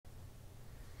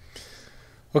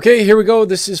Okay, here we go.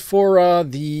 This is for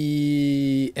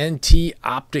the NT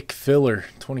Optic filler.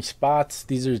 20 spots.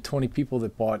 These are the 20 people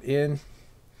that bought in.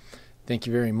 Thank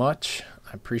you very much.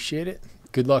 I appreciate it.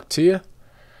 Good luck to you.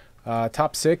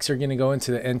 Top 6 are going to go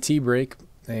into the NT break,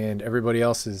 and everybody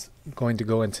else is going to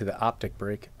go into the Optic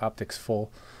break. Optic's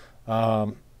full.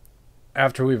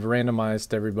 After we've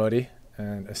randomized everybody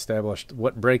and established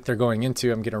what break they're going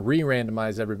into, I'm going to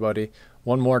re-randomize everybody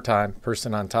one more time.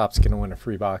 Person on top's going to win a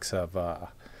free box of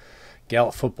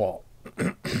Gallup football.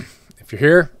 If you're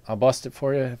here, I'll bust it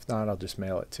for you. If not, I'll just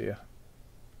mail it to you.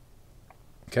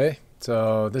 Okay,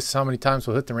 so this is how many times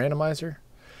we'll hit the randomizer.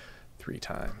 3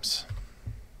 times.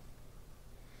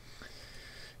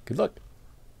 Good luck.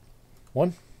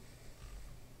 1,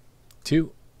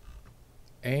 2,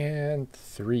 and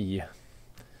 3. There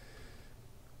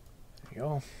you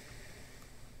go.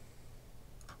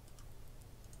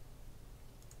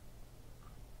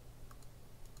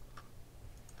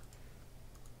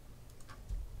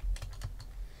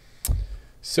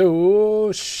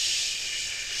 So,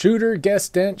 Shooter,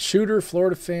 Guest Dent, Shooter,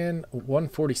 Florida Fan,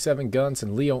 147 Guns,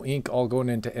 and Leo Inc. all going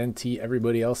into NT.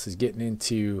 Everybody else is getting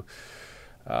into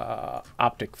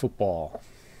Optic football.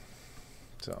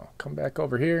 So, come back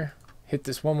over here. Hit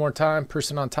this one more time.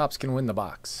 Person on top's going to win the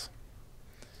box.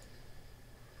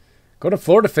 Go to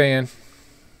Florida Fan.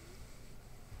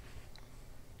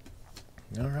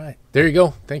 All right. There you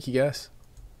go. Thank you, guys.